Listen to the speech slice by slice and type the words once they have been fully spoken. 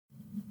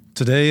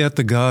Today at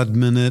the God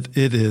Minute,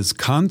 it is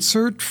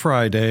Concert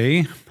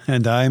Friday,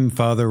 and I'm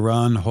Father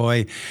Ron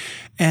Hoy,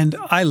 and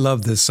I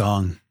love this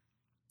song.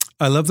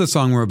 I love the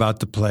song we're about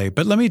to play,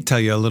 but let me tell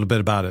you a little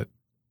bit about it,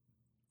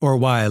 or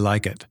why I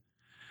like it.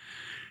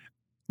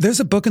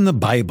 There's a book in the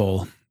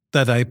Bible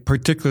that I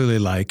particularly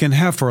like, and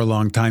have for a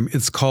long time.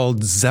 It's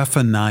called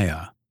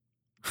Zephaniah.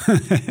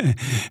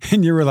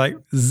 And you were like,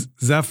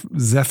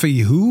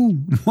 Zephy who?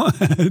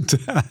 What?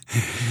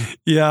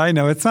 Yeah, I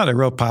know. It's not a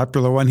real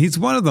popular one. He's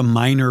one of the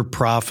minor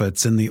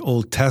prophets in the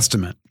Old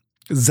Testament,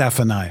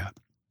 Zephaniah.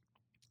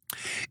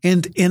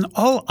 And in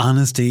all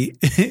honesty,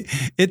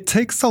 it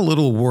takes a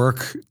little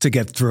work to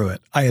get through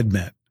it, I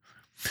admit.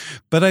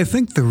 But I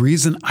think the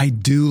reason I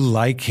do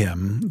like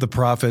him, the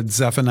prophet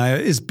Zephaniah,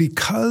 is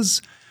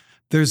because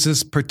there's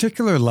this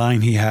particular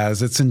line he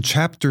has. It's in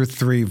chapter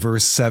 3,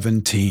 verse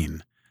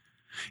 17.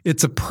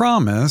 It's a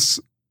promise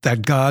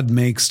that God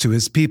makes to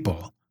his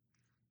people,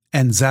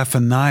 and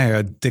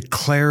Zephaniah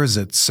declares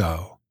it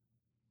so.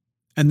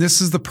 And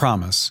this is the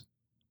promise.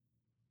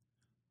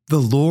 The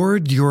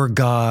Lord your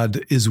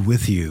God is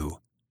with you.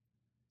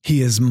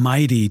 He is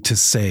mighty to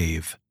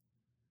save.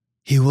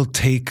 He will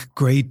take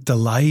great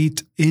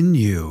delight in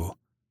you.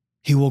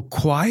 He will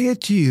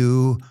quiet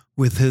you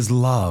with his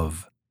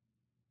love.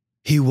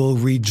 He will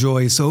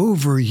rejoice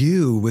over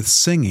you with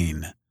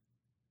singing.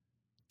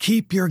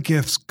 Keep your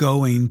gifts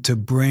going to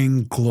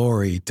bring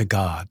glory to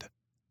God.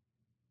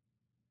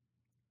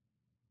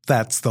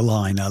 That's the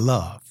line I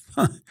love.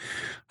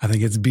 I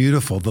think it's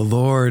beautiful. The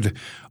Lord,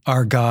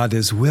 our God,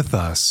 is with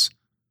us,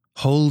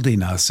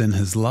 holding us in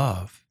his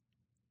love.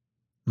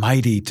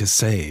 Mighty to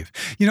save.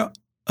 You know,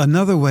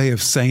 another way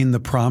of saying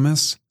the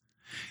promise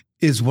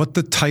is what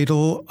the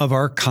title of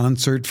our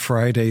Concert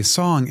Friday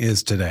song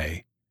is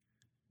today.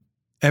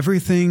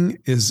 Everything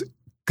is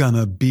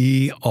gonna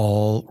be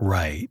all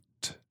right.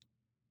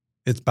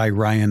 It's by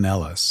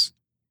Ellis.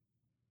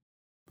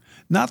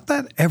 Not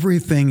that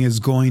everything is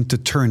going to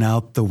turn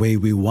out the way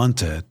we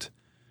want it,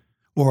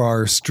 or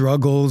our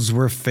struggles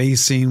we're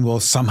facing will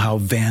somehow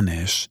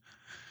vanish,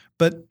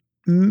 but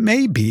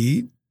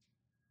maybe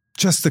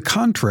just the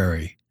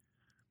contrary,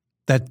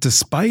 that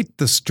despite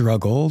the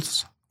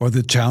struggles or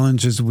the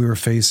challenges we're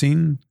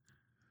facing,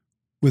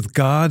 with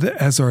God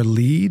as our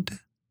lead,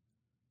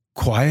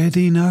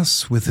 quieting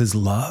us with his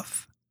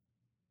love,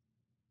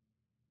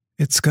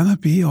 it's going to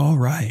be all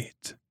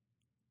right.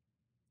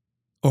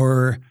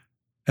 Or,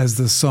 as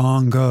the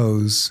song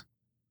goes,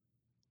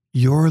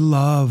 your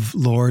love,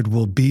 Lord,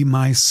 will be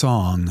my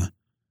song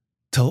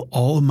till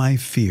all my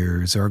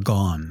fears are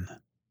gone.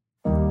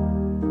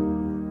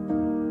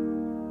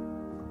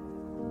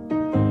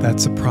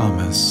 That's a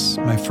promise,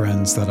 my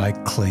friends, that I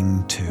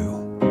cling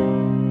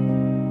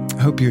to.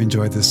 I hope you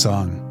enjoyed this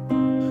song.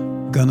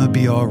 Gonna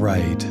Be All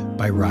Right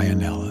by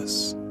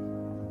Ellis.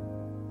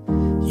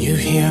 You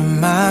hear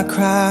my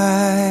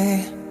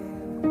cry,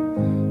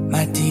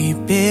 my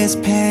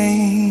deepest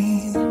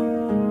pain.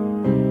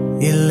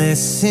 You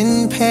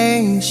listen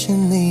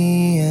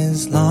patiently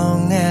as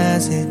long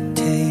as it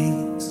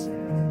takes.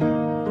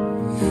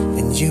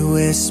 And you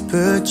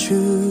whisper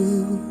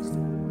truth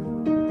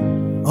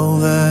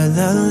over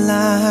the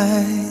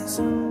lies,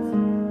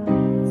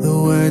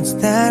 the words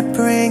that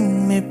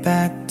bring me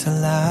back to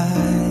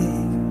life.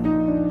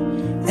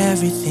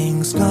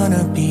 Everything's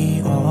gonna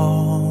be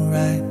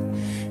alright.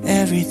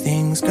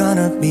 Everything's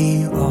gonna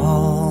be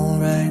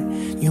alright.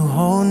 You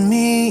hold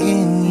me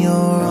in your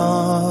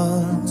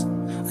arms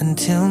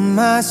until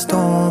my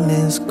storm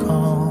is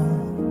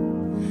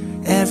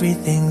calm.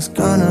 Everything's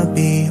gonna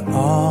be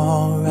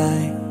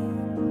alright.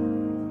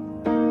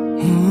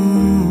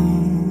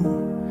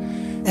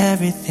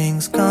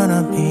 Everything's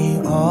gonna be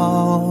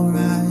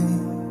alright.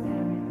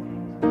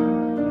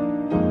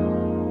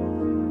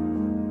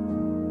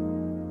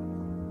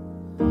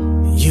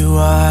 You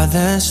are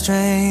the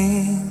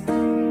strength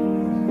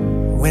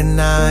when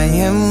I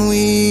am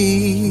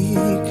weak,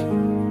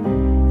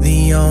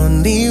 the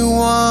only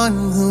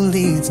one who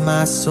leads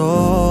my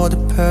soul to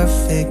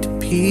perfect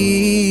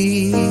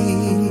peace.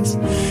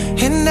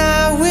 And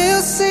I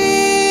will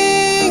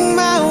sing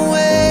my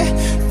way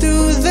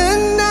through the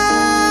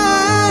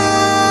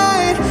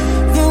night,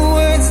 the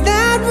words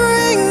that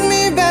bring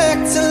me back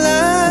to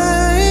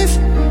life.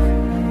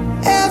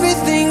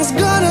 Everything's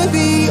gonna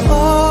be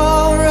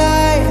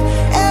alright.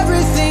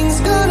 Everything's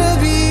gonna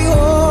be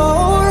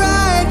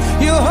alright.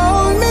 You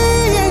hold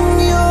me in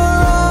your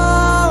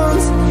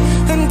arms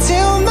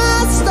until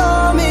my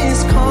storm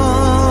is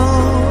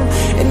calm.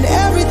 And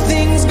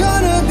everything's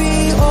gonna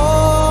be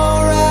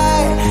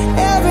alright.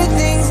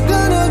 Everything's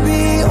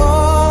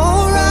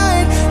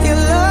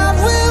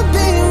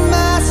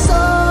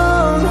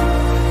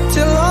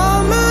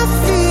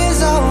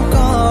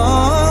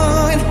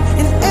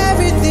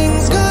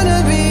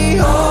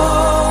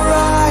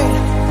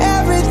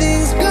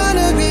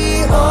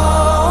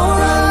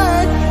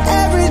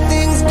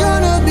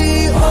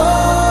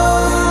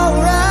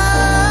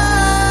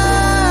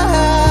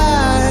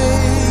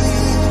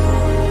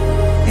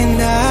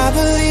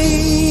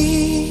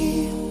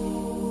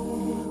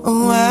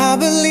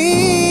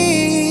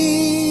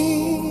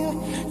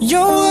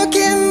You're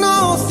working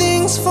all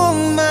things for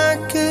my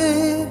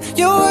good.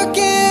 You're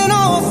working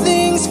all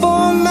things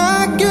for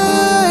my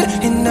good.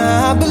 And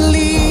I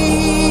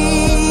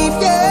believe,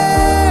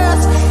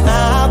 yes,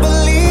 I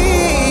believe.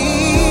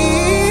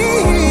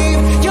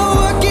 You're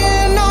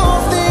working all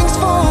things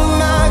for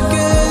my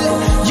good.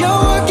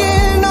 You're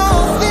working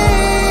all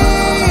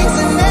things,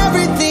 and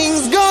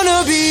everything's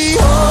gonna be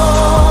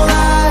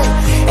alright.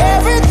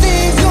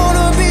 Everything's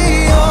gonna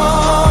be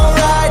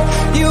alright.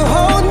 You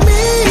hold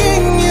me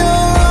in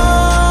your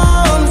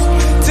arms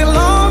till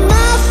all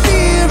my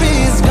fear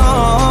is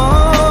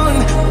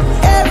gone.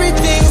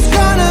 Everything's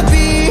gonna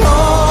be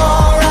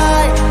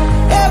alright.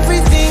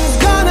 Everything's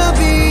gonna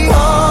be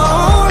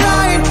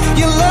alright.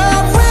 Your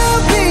love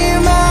will be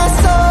my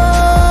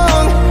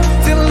song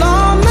till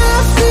all my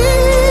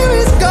fear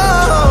is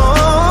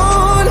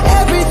gone.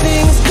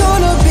 Everything's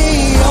gonna be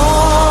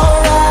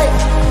alright.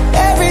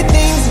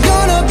 Everything's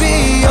gonna be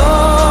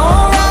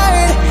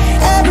alright.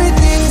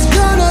 Everything's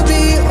gonna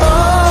be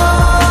alright.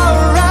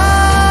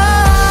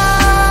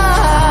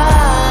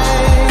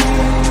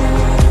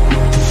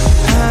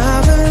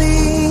 I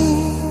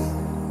believe,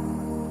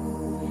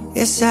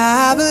 yes,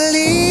 I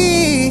believe.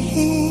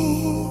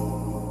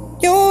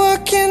 You're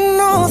working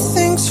all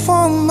things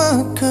for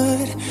my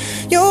good.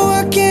 You're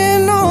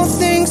working all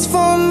things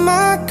for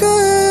my good.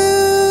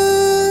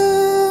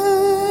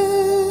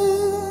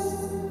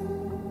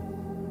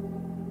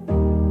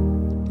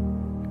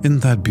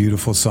 Isn't that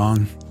beautiful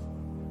song?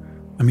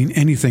 I mean,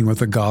 anything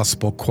with a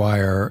gospel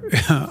choir,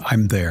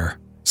 I'm there.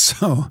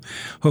 So,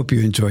 hope you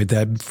enjoyed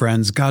that,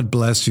 friends. God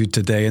bless you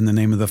today in the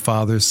name of the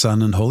Father,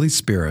 Son, and Holy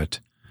Spirit.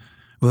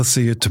 We'll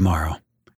see you tomorrow.